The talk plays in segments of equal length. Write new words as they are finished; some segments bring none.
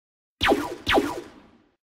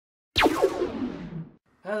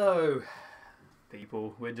Hello,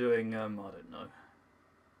 people. We're doing, I don't know.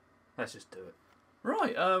 Let's just do it.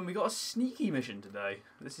 Right, we got a sneaky mission today.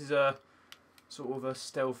 This is a sort of a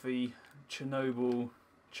stealthy Chernobyl,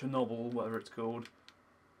 whatever it's called,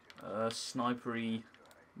 snipery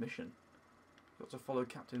mission. Got to follow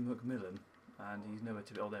Captain Macmillan, and he's nowhere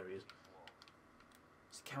to be. Oh, there he is.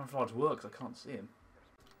 His camouflage works. I can't see him.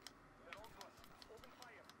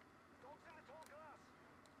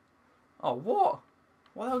 Oh, what?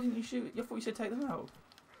 Why the hell didn't you shoot? I thought you said take them out.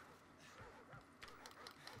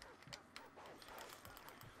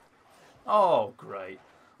 Oh, great.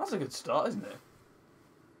 That's a good start, isn't it?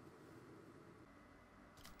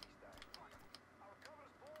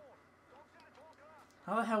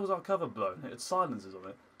 How the hell was our cover blown? It had silencers on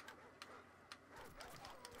it.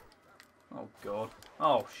 Oh, God.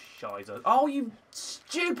 Oh, shizer. Oh, you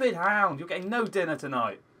stupid hound! You're getting no dinner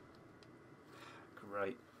tonight.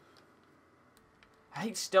 Great. I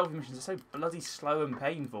hate stealthy missions. They're so bloody slow and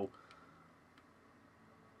painful.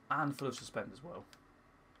 And full of suspense as well.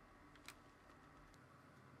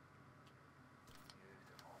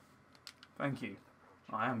 Thank you.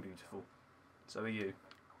 I am beautiful. So are you.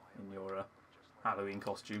 In your Halloween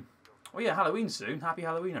costume. Oh yeah, Halloween soon. Happy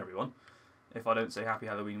Halloween, everyone. If I don't say Happy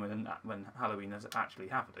Halloween when Halloween is actually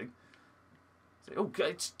happening. So, oh,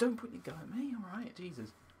 don't put your gun at me. Alright,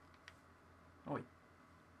 Jesus. Oi.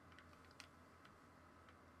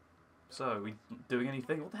 So, are we doing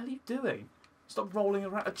anything? What the hell are you doing? Stop rolling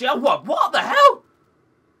around. What? What the hell?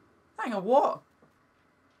 Hang on, what?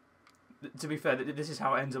 To be fair, this is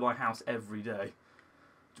how I enter my house every day.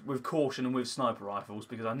 With caution and with sniper rifles,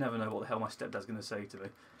 because I never know what the hell my stepdad's going to say to me.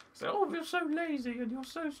 So, oh, you're so lazy and you're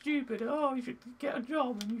so stupid. Oh, you should get a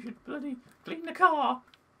job and you should bloody clean the car.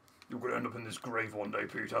 You're going to end up in this grave one day,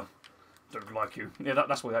 Peter. Don't like you. Yeah,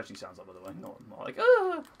 that's what it actually sounds like, by the way. Not like,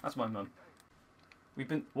 that's my mum. We've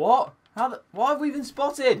been... What? Why have we been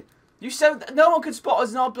spotted? You said no one could spot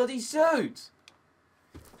us in our bloody suits.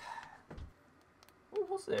 Oh,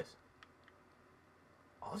 what's this?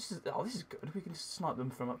 Oh, this is good. We can just snipe them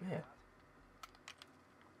from up here.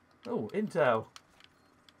 Oh, intel.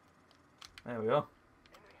 There we are.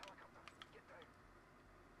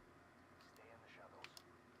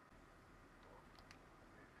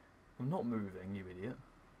 I'm not moving, you idiot.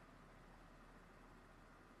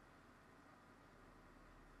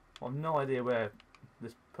 I have no idea where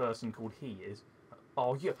this person called he is.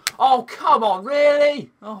 Oh, you. Oh, come on,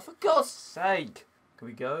 really? Oh, for God's sake. Can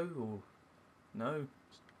we go? Or no?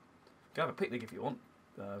 Go have a picnic if you want,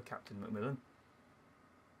 Captain Macmillan.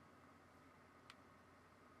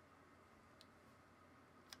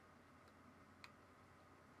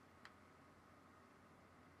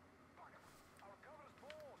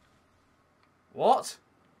 What?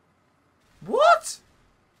 What?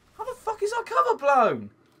 How the fuck is our cover blown?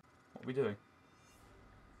 What are we doing?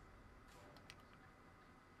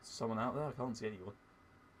 Someone out there? I can't see anyone.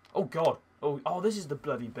 Oh, God. Oh, this is the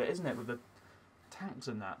bloody bit, isn't it? With the tanks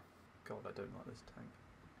and that. God, I don't like this tank.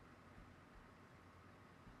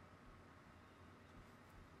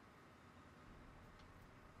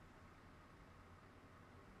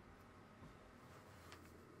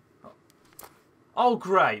 Oh,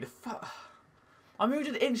 great. I moved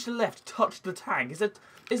an inch to the left, touched the tank.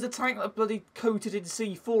 Is the tank like bloody coated in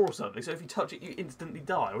C4 or something? So if you touch it, you instantly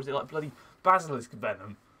die? Or is it like bloody basilisk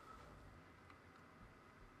venom?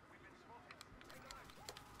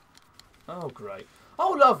 Oh, great.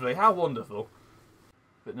 Oh, lovely. How wonderful.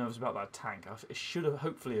 A bit nervous about that tank. It should have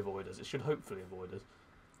hopefully avoid us. It should hopefully avoid us.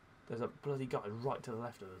 There's a bloody guy right to the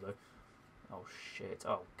left of us, though. Oh, shit.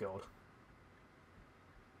 Oh, God.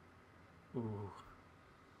 Ooh.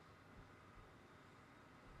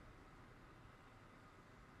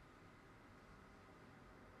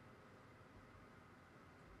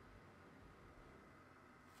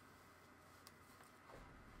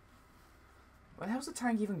 Where the hell's the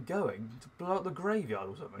tank even going? To blow up the graveyard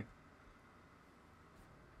or something?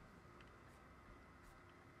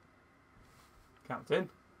 Captain?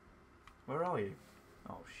 Where are you?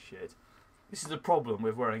 Oh, shit. This is the problem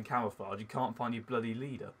with wearing camouflage. You can't find your bloody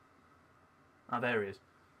leader. Ah, there he is.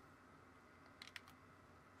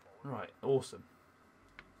 Right, awesome.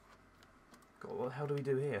 God, what the hell do we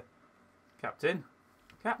do here? Captain?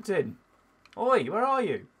 Captain! Oi, where are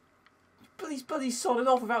you? He's bloody sodded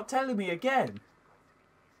off without telling me again.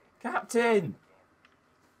 Captain!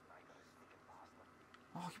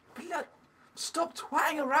 Oh, you blood... Stop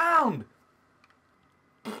twatting around!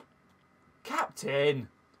 Captain!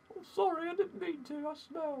 Oh, sorry, I didn't mean to. I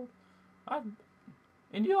smelled. And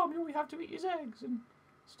in the army, all we have to eat is eggs and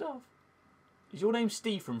stuff. Is your name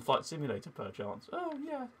Steve from Flight Simulator, perchance? Oh,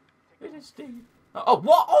 yeah, it is Steve. Oh,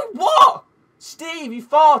 what? Oh, what? Steve, you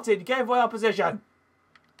farted. You gave away our position.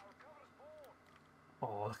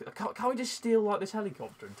 Oh, can't we just steal like this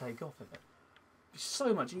helicopter and take off in it? It's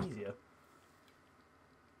so much easier.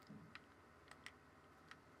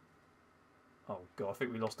 Oh god, I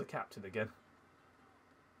think we lost the captain again.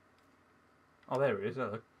 Oh, there he is.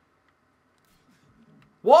 Hello.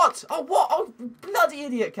 What? Oh, what? Oh, bloody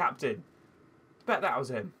idiot captain. Bet that was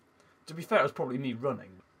him. To be fair, it was probably me running.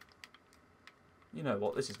 You know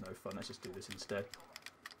what? This is no fun. Let's just do this instead.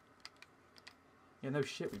 Yeah, no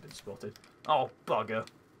shit, we've been spotted. Oh, bugger.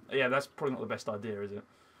 Yeah, that's probably not the best idea, is it?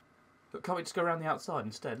 But can't we just go around the outside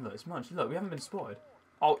instead? Look, it's much. Look, we haven't been spotted.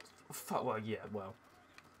 Oh, fuck. Well, yeah, well.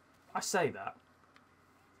 I say that.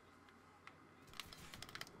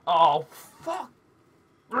 Oh, fuck.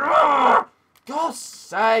 God's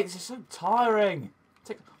sake, this is so tiring.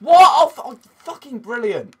 What? Oh, fucking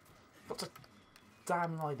brilliant. Got to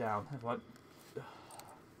damn lie down. Like,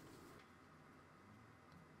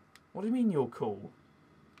 what do you mean you're cool?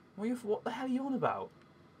 What the hell are you on about?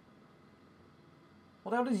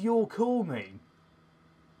 What the hell does you're cool mean?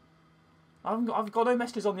 I've got no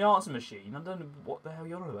messages on the answer machine. I don't know what the hell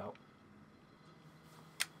you're on about.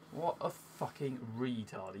 What a fucking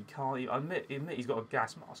retard. He can't even... admit he's got a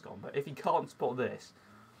gas mask on, but if he can't spot this...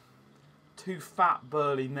 Two fat,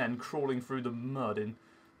 burly men crawling through the mud in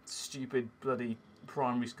stupid bloody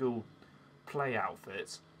primary school play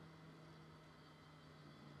outfits.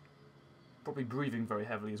 Probably breathing very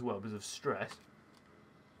heavily as well because of stress.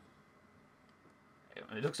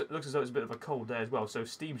 It looks as though it's a bit of a cold day as well, so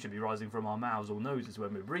steam should be rising from our mouths or noses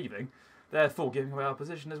when we're breathing, therefore giving away our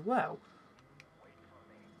position as well.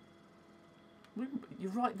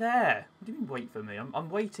 You're right there. What do you mean wait for me? I'm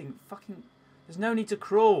waiting. Fucking... There's no need to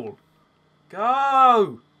crawl.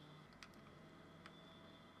 Go!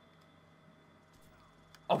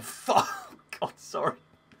 Oh, fuck. God, sorry.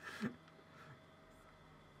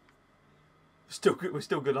 Still good. We're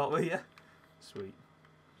still good, aren't we? Yeah. Sweet.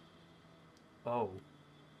 Oh.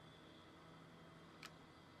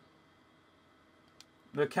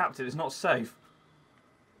 The captain is not safe.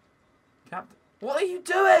 Captain, what are you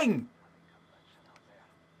doing?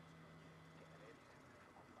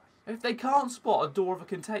 If they can't spot a door of a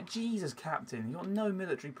container... Jesus, Captain, you've got no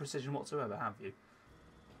military precision whatsoever, have you?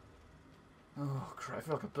 Oh, crap, I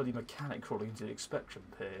feel like a bloody mechanic crawling into the inspection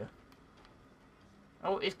pier.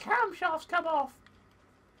 Oh, his camshafts come off!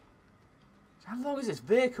 How long is this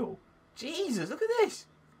vehicle? Jesus, look at this!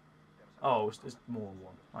 Oh, there's more than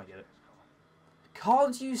one. I get it.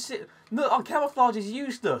 Can't you sit... Look, our camouflage is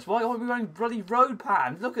useless. Why aren't we wearing bloody road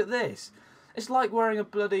patterns? Look at this. It's like wearing a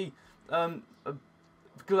bloody...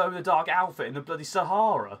 glow-in-the-dark outfit in the bloody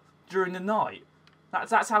Sahara during the night.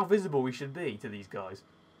 That's how visible we should be to these guys.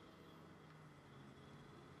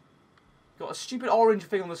 Got a stupid orange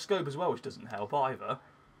thing on the scope as well, which doesn't help either.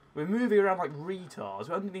 We're moving around like retards.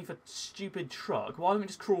 We're underneath a stupid truck. Why don't we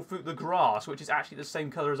just crawl through the grass, which is actually the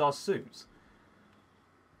same colour as our suits?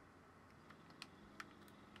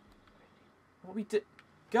 What we did?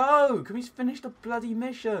 Go! Can we finish the bloody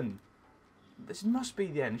mission? This must be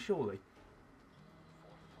the end, surely.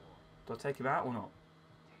 Do I take him out or not?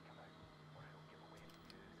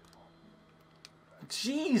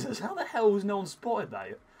 Jesus, how the hell was no one spotted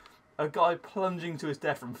that? A guy plunging to his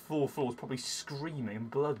death from 4 floors, probably screaming and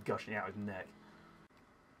blood gushing out his neck.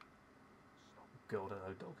 God,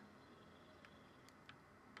 hello, dog.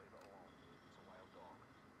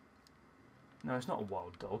 No, it's not a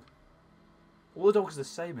wild dog. All the dogs are the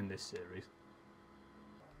same in this series.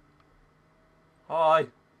 Hi.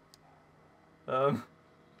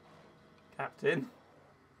 Captain.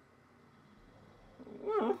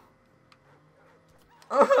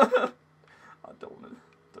 I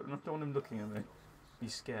don't want him looking at me.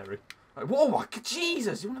 He's scary. Like, whoa, my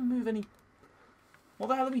Jesus! You want to move any... What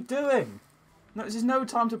the hell are we doing? No, this is no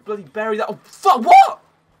time to bloody bury that... Oh, fuck! What?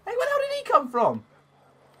 Hey, where the hell did he come from?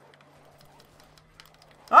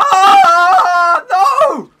 Ah!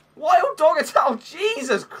 No! Wild dog attack! Oh,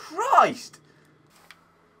 Jesus Christ!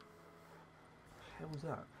 What the hell was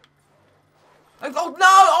that? Oh, no!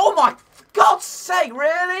 Oh, my... For God's sake,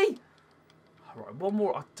 really? Alright, one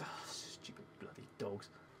more... Oh, stupid bloody dogs.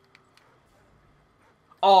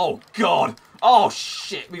 Oh, God. Oh,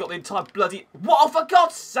 shit. We got the entire bloody... What? Oh, for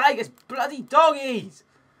God's sake, it's bloody doggies.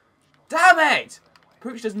 Damn it.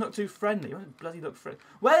 Pooch doesn't look too friendly. Why doesn't bloody look friendly?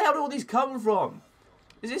 Where the hell do all these come from?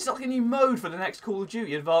 Is this like a new mode for the next Call of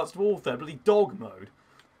Duty Advanced Warfare? Bloody dog mode.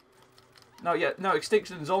 No, yeah, no,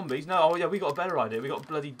 Extinction and Zombies. No, oh, yeah, we got a better idea. We got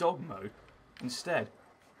bloody dog mode instead.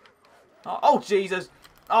 Oh, Jesus.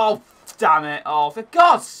 Oh, damn it. Oh, for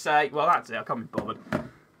God's sake. Well, that's it. I can't be bothered.